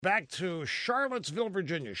back to Charlottesville,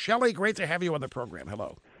 Virginia. Shelley, great to have you on the program.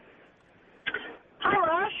 Hello. Hi,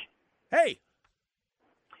 Rush. Hey.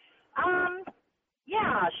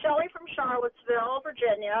 Yeah, Shelley from Charlottesville,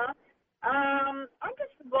 Virginia. I'm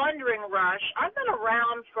just wondering, Rush, I've been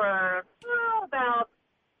around for about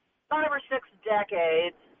 5 or 6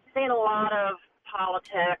 decades, seen a lot of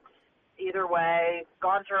politics either way,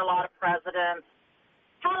 gone through a lot of presidents,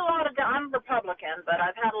 had a lot of, I'm Republican, but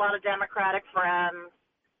I've had a lot of Democratic friends.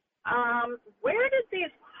 Where did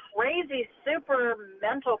these crazy super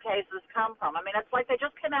mental cases come from? I mean, it's like they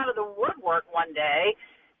just came out of the woodwork one day,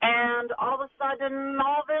 and all of a sudden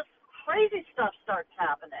all this crazy stuff starts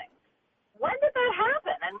happening. When did that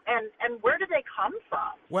happen, and where did they come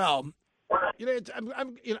from? Well,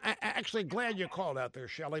 I'm actually glad you called out there,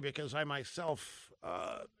 Shelley, because I myself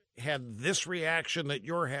had this reaction that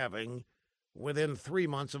you're having within 3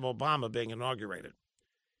 months of Obama being inaugurated.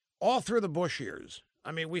 All through the Bush years,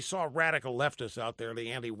 I mean, we saw radical leftists out there,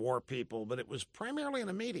 the anti-war people, but it was primarily in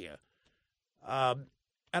the media. And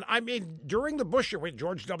I mean, during the Bush year, when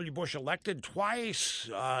George W. Bush elected twice,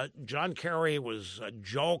 John Kerry was a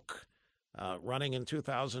joke, running in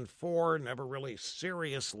 2004, never really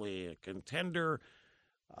seriously a contender.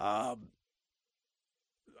 Our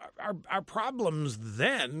problems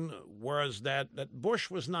then was that Bush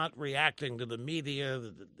was not reacting to the media,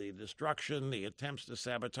 the destruction, the attempts to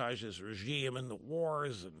sabotage his regime and the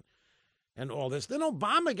wars and all this. Then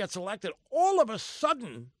Obama gets elected. All of a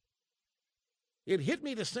sudden, it hit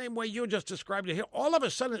me the same way you just described it here. All of a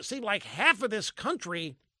sudden, it seemed like half of this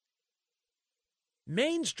country,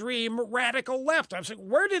 mainstream radical left. I was like,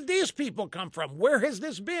 where did these people come from? Where has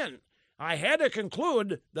this been? I had to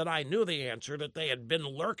conclude that I knew the answer, that they had been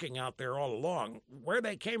lurking out there all along. Where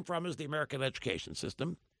they came from is the American education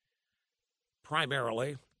system.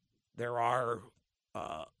 Primarily, there are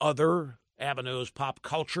other avenues, pop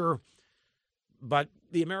culture, but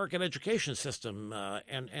the American education system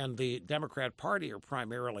and the Democrat Party are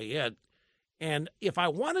primarily it. And if I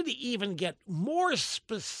wanted to even get more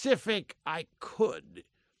specific, I could,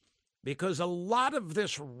 because a lot of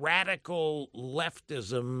this radical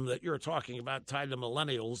leftism that you're talking about tied to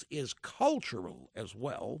millennials is cultural as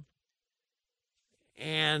well.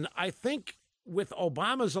 And I think with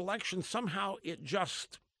Obama's election, somehow it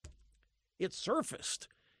surfaced.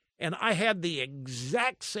 And I had the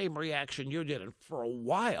exact same reaction you did. And for a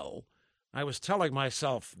while, I was telling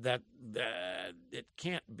myself that it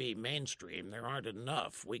can't be mainstream. There aren't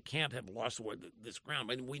enough. We can't have lost this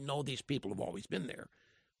ground. I mean, we know these people have always been there,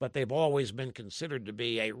 but they've always been considered to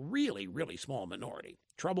be a really, really small minority.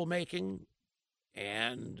 Troublemaking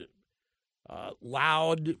and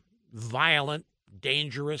loud, violent,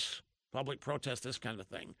 dangerous public protest, this kind of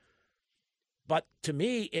thing. But to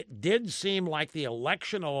me, it did seem like the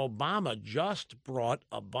election of Obama just brought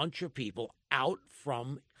a bunch of people out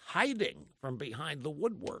from hiding from behind the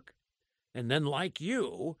woodwork. And then, like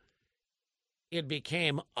you, it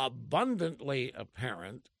became abundantly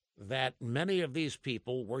apparent that many of these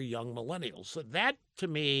people were young millennials. So that, to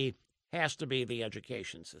me, has to be the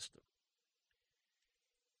education system.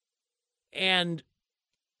 And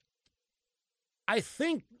I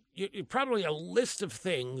think probably a list of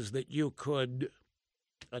things that you could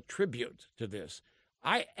attribute to this.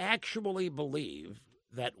 I actually believe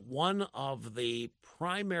that one of the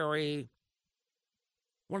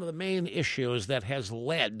main issues that has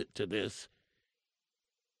led to this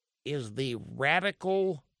is the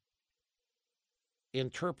radical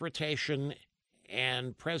interpretation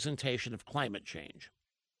and presentation of climate change.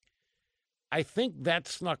 I think that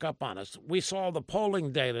snuck up on us. We saw the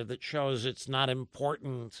polling data that shows it's not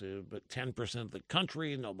important to but 10% of the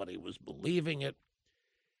country. Nobody was believing it.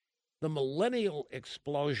 The millennial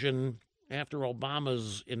explosion after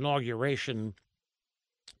Obama's inauguration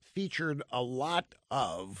featured a lot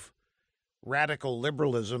of radical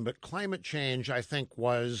liberalism, but climate change, I think,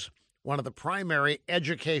 was one of the primary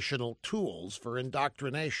educational tools for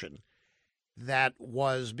indoctrination that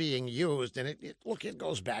was being used. And it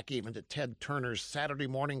goes back even to Ted Turner's Saturday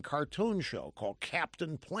morning cartoon show called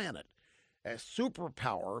Captain Planet, a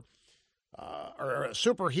superpower or a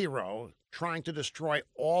superhero trying to destroy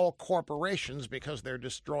all corporations because they're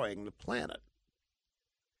destroying the planet.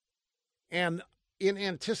 And in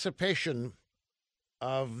anticipation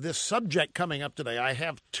of this subject coming up today, I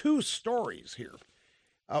have two stories here.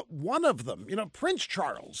 One of them, Prince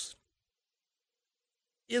Charles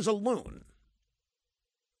is a loon.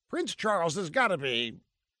 Prince Charles has got to be,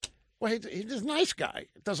 well, he's a nice guy.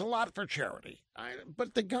 Does a lot for charity.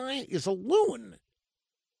 But the guy is a loon.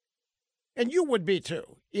 And you would be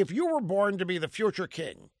too. If you were born to be the future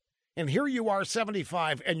king, and here you are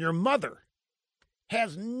 75, and your mother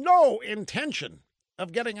has no intention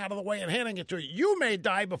of getting out of the way and handing it to you. You may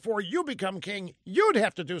die before you become king. You'd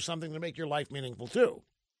have to do something to make your life meaningful, too.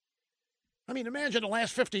 I mean, imagine the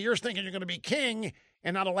last 50 years thinking you're going to be king,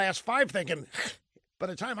 and now the last 5 thinking, by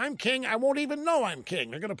the time I'm king, I won't even know I'm king.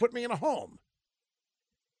 They're going to put me in a home.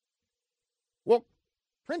 Well,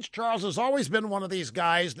 Prince Charles has always been one of these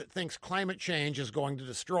guys that thinks climate change is going to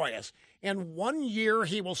destroy us. And one year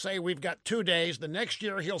he will say we've got 2 days. The next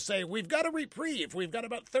year he'll say we've got a reprieve. We've got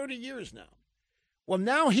about 30 years now. Well,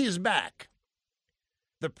 now he's back.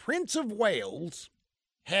 The Prince of Wales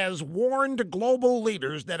has warned global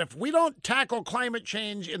leaders that if we don't tackle climate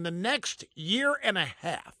change in the next year and a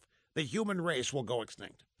half, the human race will go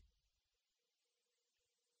extinct.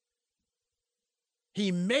 He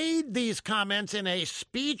made these comments in a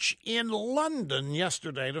speech in London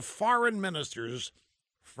yesterday to foreign ministers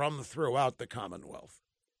from throughout the Commonwealth.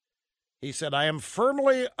 He said, I am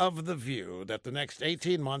firmly of the view that the next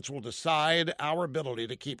 18 months will decide our ability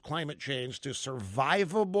to keep climate change to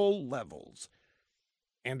survivable levels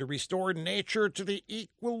and to restore nature to the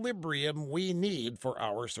equilibrium we need for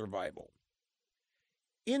our survival.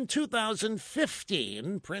 In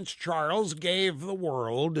 2015, Prince Charles gave the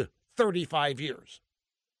world 35 years.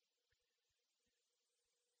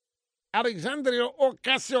 Alexandria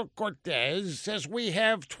Ocasio-Cortez says we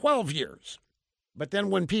have 12 years. But then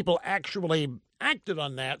when people actually acted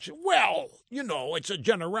on that, said, well, you know, it's a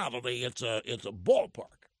generality, it's a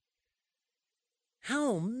ballpark.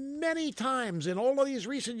 How many times in all of these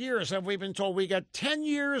recent years have we been told we got 10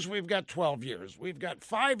 years, we've got 12 years, we've got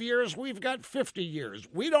 5 years, we've got 50 years.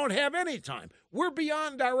 We don't have any time. We're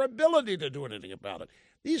beyond our ability to do anything about it.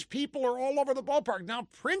 These people are all over the ballpark. Now,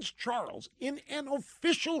 Prince Charles, in an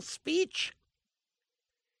official speech,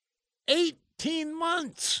 18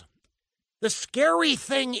 months. The scary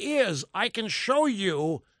thing is I can show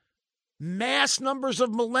you mass numbers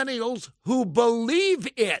of millennials who believe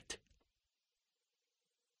it.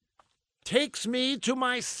 Takes me to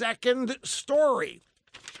my second story.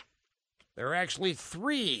 There are actually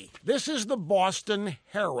 3. This is the Boston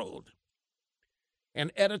Herald.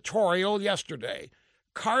 An editorial yesterday.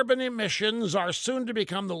 Carbon emissions are soon to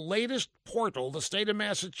become the latest portal the state of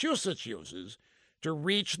Massachusetts uses to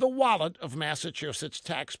reach the wallet of Massachusetts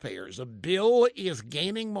taxpayers. A bill is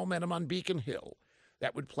gaining momentum on Beacon Hill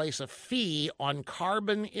that would place a fee on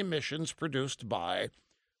carbon emissions produced by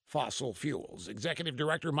fossil fuels. Executive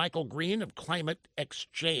Director Michael Green of Climate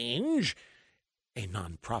Exchange, a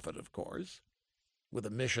nonprofit, of course, with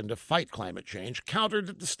a mission to fight climate change, countered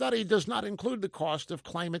that the study does not include the cost of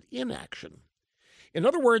climate inaction. In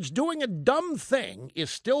other words, doing a dumb thing is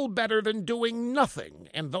still better than doing nothing,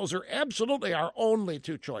 and those are absolutely our only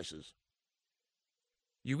 2 choices.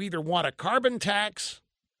 You either want a carbon tax,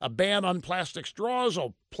 a ban on plastic straws,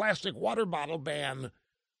 a plastic water bottle ban,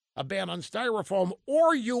 a ban on styrofoam,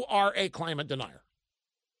 or you are a climate denier.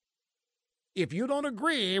 If you don't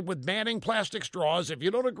agree with banning plastic straws, if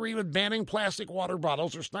you don't agree with banning plastic water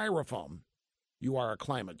bottles or styrofoam, you are a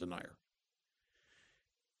climate denier.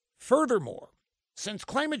 Furthermore, since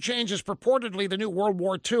climate change is purportedly the new World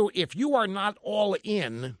War II, if you are not all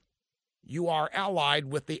in, you are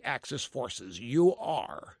allied with the Axis forces. You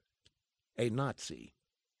are a Nazi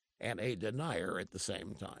and a denier at the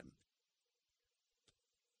same time.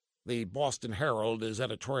 The Boston Herald is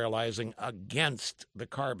editorializing against the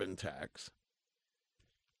carbon tax.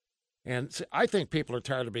 And I think people are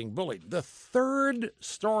tired of being bullied. The third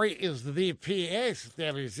story is the pièce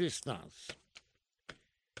de résistance.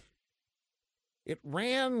 It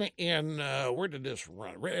ran in, where did this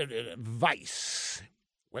run? Vice,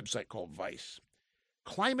 website called Vice.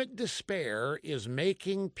 Climate despair is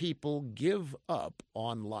making people give up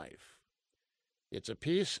on life. It's a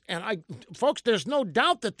piece, and folks, there's no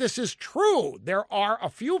doubt that this is true. There are a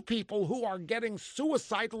few people who are getting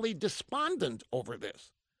suicidally despondent over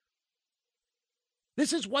this.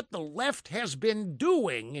 This is what the left has been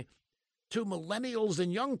doing to millennials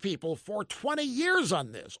and young people for 20 years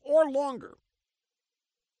on this, or longer.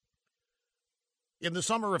 In the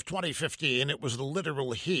summer of 2015, it was the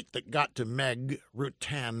literal heat that got to Meg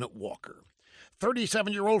Rutan Walker,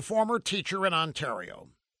 37-year-old former teacher in Ontario.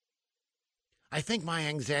 I think my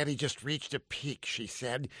anxiety just reached a peak, she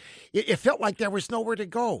said. It felt like there was nowhere to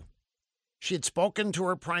go. She had spoken to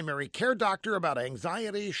her primary care doctor about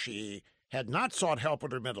anxiety. She had not sought help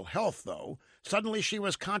with her mental health, though. Suddenly she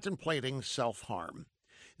was contemplating self-harm.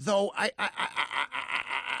 Though I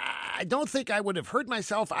don't think I would have hurt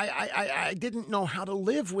myself. I didn't know how to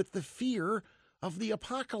live with the fear of the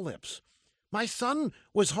apocalypse. My son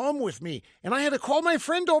was home with me, and I had to call my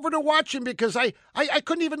friend over to watch him because I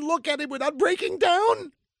couldn't even look at him without breaking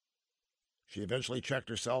down. She eventually checked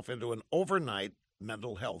herself into an overnight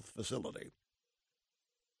mental health facility.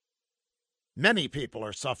 Many people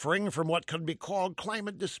are suffering from what could be called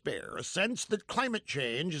climate despair, a sense that climate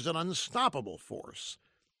change is an unstoppable force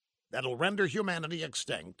that'll render humanity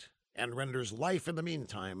extinct and renders life in the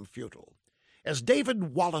meantime futile. As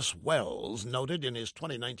David Wallace Wells noted in his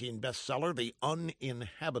 2019 bestseller, The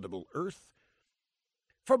Uninhabitable Earth,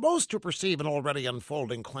 for most who perceive an already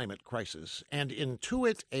unfolding climate crisis and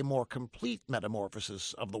intuit a more complete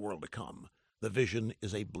metamorphosis of the world to come, the vision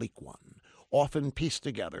is a bleak one, often pieced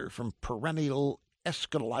together from perennial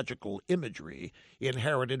eschatological imagery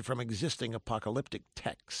inherited from existing apocalyptic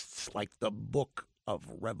texts like the Book of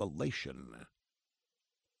Revelation.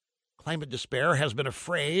 Climate despair has been a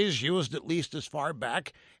phrase used at least as far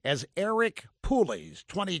back as Eric Pooley's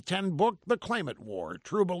 2010 book, The Climate War,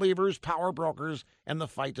 True Believers, Power Brokers, and the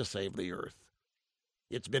Fight to Save the Earth.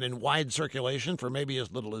 It's been in wide circulation for maybe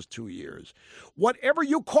as little as 2 years. Whatever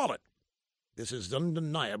you call it, this is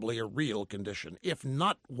undeniably a real condition, if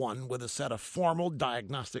not one with a set of formal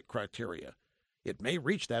diagnostic criteria. It may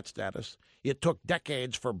reach that status. It took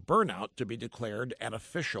decades for burnout to be declared an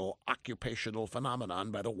official occupational phenomenon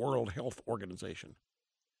by the World Health Organization.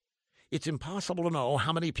 It's impossible to know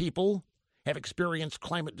how many people have experienced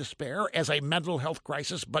climate despair as a mental health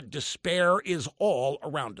crisis, but despair is all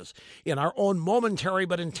around us, in our own momentary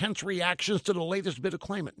but intense reactions to the latest bit of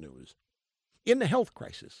climate news, in the health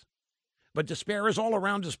crisis. But despair is all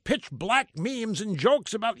around us, pitch-black memes and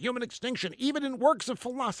jokes about human extinction, even in works of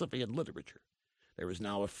philosophy and literature. There is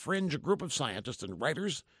now a fringe group of scientists and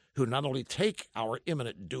writers who not only take our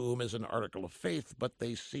imminent doom as an article of faith, but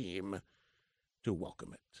they seem to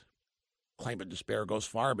welcome it. Climate despair goes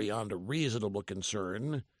far beyond a reasonable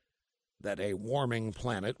concern that a warming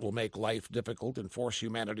planet will make life difficult and force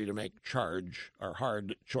humanity to make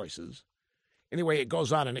hard choices. Anyway, it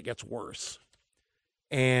goes on and it gets worse.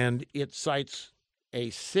 And it cites a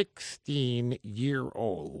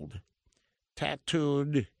 16-year-old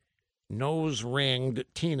tattooed, nose-ringed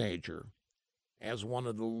teenager as one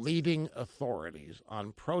of the leading authorities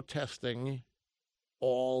on protesting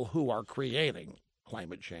all who are creating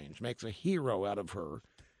climate change. Makes a hero out of her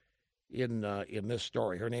in this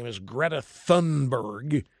story. Her name is Greta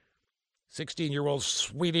Thunberg, 16-year-old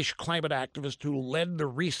Swedish climate activist who led the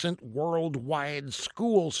recent worldwide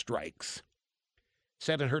school strikes.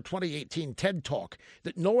 Said in her 2018 TED Talk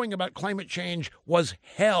that knowing about climate change was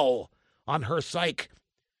hell on her psyche.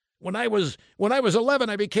 When I was 11,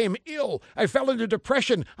 I became ill. I fell into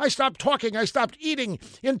depression. I stopped talking. I stopped eating.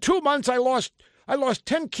 In 2 months, I lost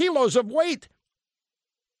 10 kilos of weight.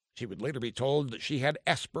 She would later be told that she had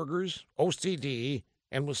Asperger's, OCD,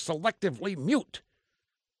 and was selectively mute.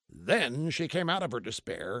 Then she came out of her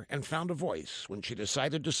despair and found a voice when she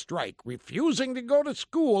decided to strike, refusing to go to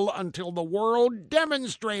school until the world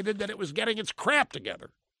demonstrated that it was getting its crap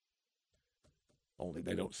together. Only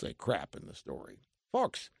they don't say crap in the story.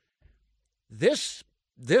 Folks, this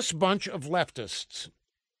bunch of leftists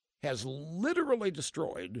has literally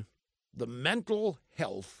destroyed the mental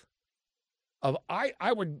health of,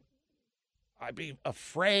 I'd be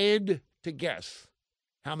afraid to guess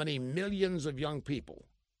how many millions of young people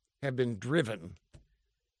have been driven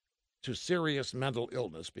to serious mental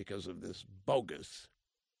illness because of this bogus,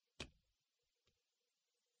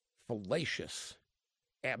 fallacious,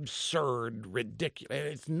 absurd,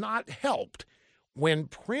 ridiculous. It's not helped when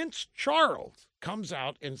Prince Charles comes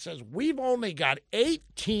out and says, we've only got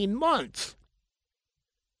 18 months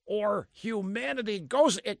or humanity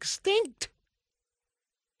goes extinct.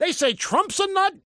 They say Trump's a nut.